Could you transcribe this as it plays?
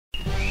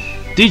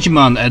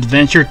Digimon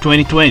Adventure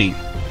 2020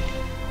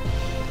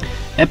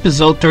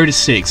 Episode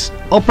 36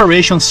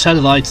 Operation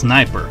Satellite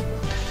Sniper.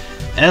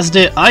 As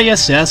the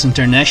ISS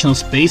International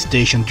Space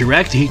Station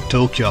directly hit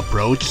Tokyo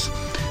approaches,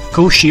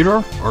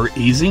 Koushiro, or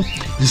Izzy,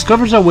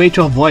 discovers a way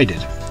to avoid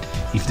it.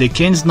 If they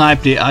can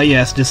snipe the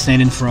IS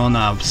descending from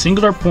a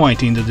singular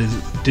point in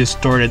the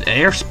distorted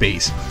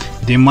airspace,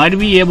 they might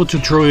be able to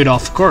throw it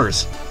off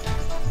course,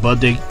 but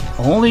they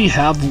only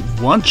have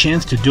one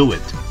chance to do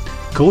it.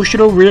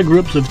 Koushiro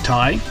regroups with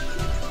Tai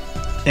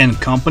and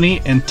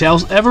company and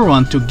tells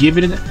everyone to give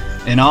it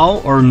an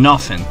all or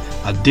nothing,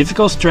 a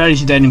difficult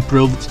strategy that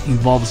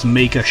involves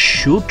make a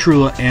shoot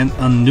through an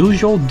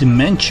unusual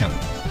dimension.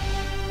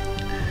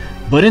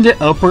 But in the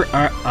upper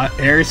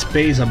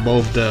airspace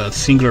above the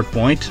singular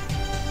point,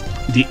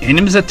 the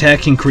enemy's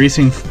attack increases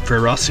in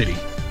ferocity.